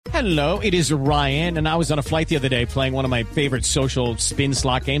Hello, it is Ryan, and I was on a flight the other day playing one of my favorite social spin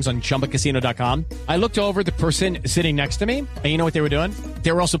slot games on ChumbaCasino.com. I looked over at the person sitting next to me, and you know what they were doing?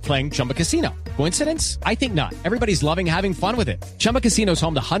 They were also playing Chumba Casino. Coincidence? I think not. Everybody's loving having fun with it. Chumba Casino is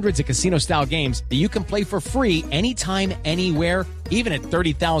home to hundreds of casino-style games that you can play for free anytime, anywhere, even at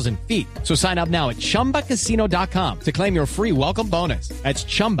 30,000 feet. So sign up now at ChumbaCasino.com to claim your free welcome bonus. That's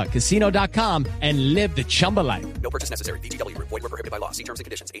ChumbaCasino.com and live the Chumba life. No purchase necessary. VGW. Void where prohibited by law. See terms and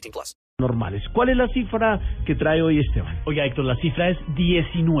conditions. 18+. Normales. ¿Cuál es la cifra que trae hoy Esteban? Oiga, Héctor, la cifra es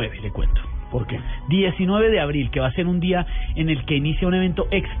 19, le cuento. ¿Por qué? 19 de abril, que va a ser un día en el que inicia un evento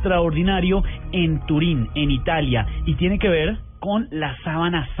extraordinario en Turín, en Italia, y tiene que ver con la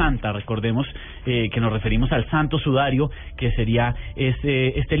sábana santa. Recordemos que nos referimos al Santo Sudario, que sería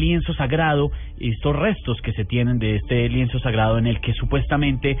este lienzo sagrado, estos restos que se tienen de este lienzo sagrado en el que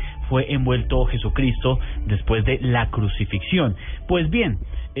supuestamente fue envuelto Jesucristo después de la crucifixión. Pues bien,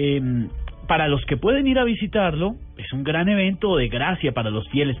 para los que pueden ir a visitarlo, es un gran evento de gracia para los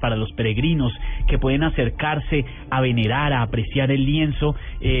fieles, para los peregrinos que pueden acercarse a venerar, a apreciar el lienzo,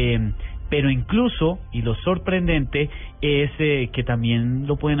 pero incluso, y lo sorprendente, es que también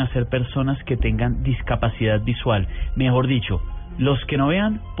lo pueden hacer personas que tengan discapacidad visual. Mejor dicho, los que no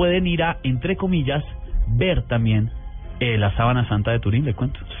vean pueden ir a, entre comillas, ver también la sábana santa de Turín, le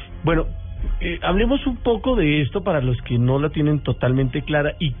cuento. Bueno, hablemos un poco de esto para los que no la tienen totalmente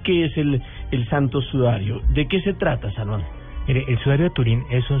clara. ¿Y qué es el Santo Sudario? ¿De qué se trata, Salman? Mire, el Sudario de Turín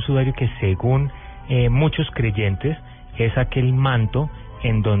es un sudario que, según muchos creyentes, es aquel manto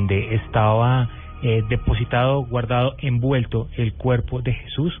en donde estaba depositado, guardado, envuelto el cuerpo de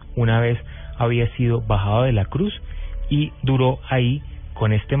Jesús una vez había sido bajado de la cruz, y duró ahí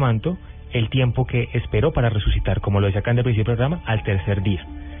con este manto el tiempo que esperó para resucitar, como lo decía acá en el principio del programa, al tercer día.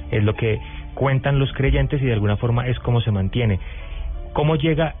 Es lo que cuentan los creyentes y de alguna forma es como se mantiene. ¿Cómo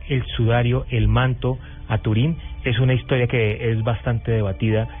llega el sudario, el manto, a Turín? Es una historia que es bastante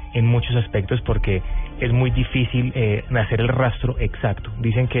debatida en muchos aspectos porque es muy difícil hacer el rastro exacto.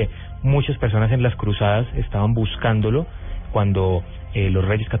 Dicen que muchas personas en las cruzadas estaban buscándolo cuando los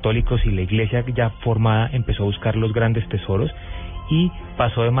reyes católicos y la iglesia ya formada empezó a buscar los grandes tesoros, y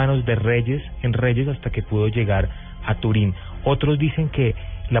pasó de manos de reyes en reyes hasta que pudo llegar a Turín. Otros dicen que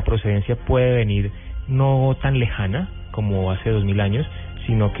la procedencia puede venir no tan lejana como hace 2000 años,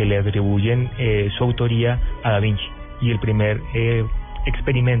 sino que le atribuyen su autoría a Da Vinci y el primer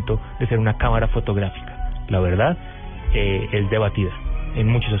experimento de ser una cámara fotográfica. La verdad es debatida en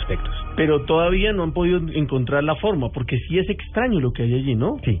muchos aspectos. Pero todavía no han podido encontrar la forma, porque sí es extraño lo que hay allí,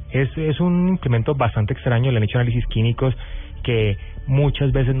 ¿no? Sí, es un implemento bastante extraño. Le han hecho análisis químicos que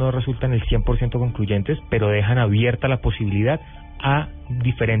muchas veces no resultan el 100% concluyentes, pero dejan abierta la posibilidad a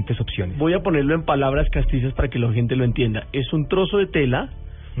diferentes opciones. Voy a ponerlo en palabras castizas para que la gente lo entienda. Es un trozo de tela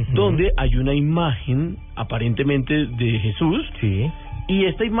donde hay una imagen aparentemente de Jesús. Sí. Y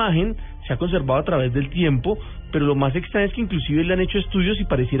esta imagen se ha conservado a través del tiempo, pero lo más extraño es que inclusive le han hecho estudios y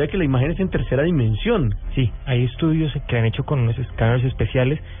pareciera que la imagen es en tercera dimensión. Sí, hay estudios que han hecho con unos escáneres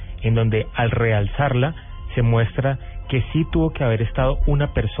especiales en donde al realzarla se muestra que sí tuvo que haber estado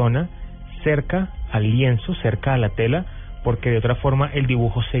una persona cerca al lienzo, cerca a la tela, porque de otra forma el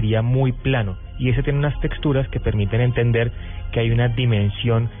dibujo sería muy plano, y ese tiene unas texturas que permiten entender que hay una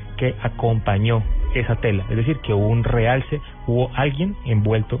dimensión que acompañó esa tela, es decir, que hubo un realce, hubo alguien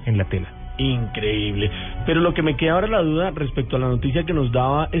envuelto en la tela. Increíble. Pero lo que me queda ahora la duda respecto a la noticia que nos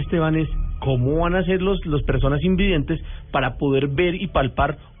daba Esteban es cómo van a ser los personas invidentes para poder ver y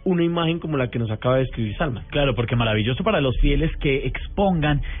palpar una imagen como la que nos acaba de escribir Salma. Claro, porque maravilloso para los fieles que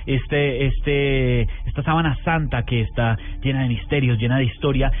expongan esta sábana santa que está llena de misterios, llena de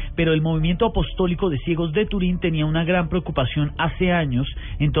historia. Pero el movimiento apostólico de ciegos de Turín tenía una gran preocupación hace años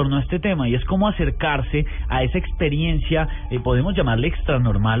en torno a este tema, y es cómo acercarse a esa experiencia, podemos llamarle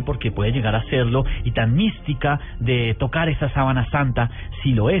extranormal porque puede llegar a serlo, y tan mística, de tocar esa sábana santa,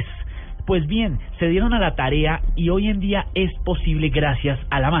 si lo es. Pues bien, se dieron a la tarea y hoy en día es posible gracias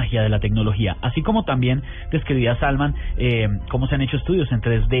a la magia de la tecnología, así como también describía Salman cómo se han hecho estudios en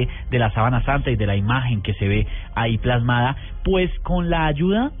 3D de la sábana santa y de la imagen que se ve ahí plasmada, pues con la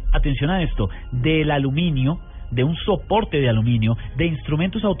ayuda, atención a esto, del aluminio, de un soporte de aluminio, de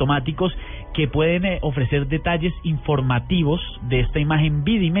instrumentos automáticos que pueden ofrecer detalles informativos de esta imagen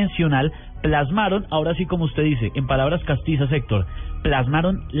bidimensional, plasmaron, ahora sí como usted dice, en palabras castizas, Héctor,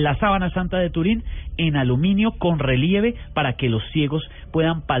 plasmaron la sábana santa de Turín en aluminio con relieve para que los ciegos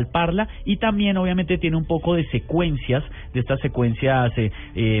puedan palparla, y también obviamente tiene un poco de secuencias, de estas secuencias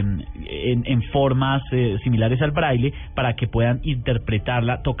en formas similares al braille, para que puedan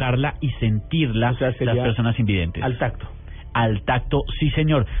interpretarla, tocarla y sentirla, o sea, las personas invidentes. Al tacto. al tacto, sí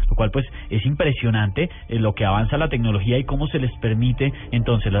señor, lo cual pues es impresionante lo que avanza la tecnología y cómo se les permite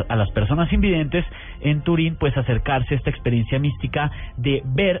entonces a las personas invidentes en Turín pues acercarse a esta experiencia mística de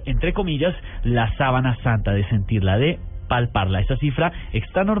ver, entre comillas, la sábana santa, de sentirla, de palparla. Esa cifra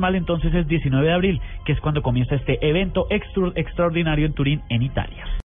extra normal entonces es 19 de abril, que es cuando comienza este evento extraordinario en Turín, en Italia.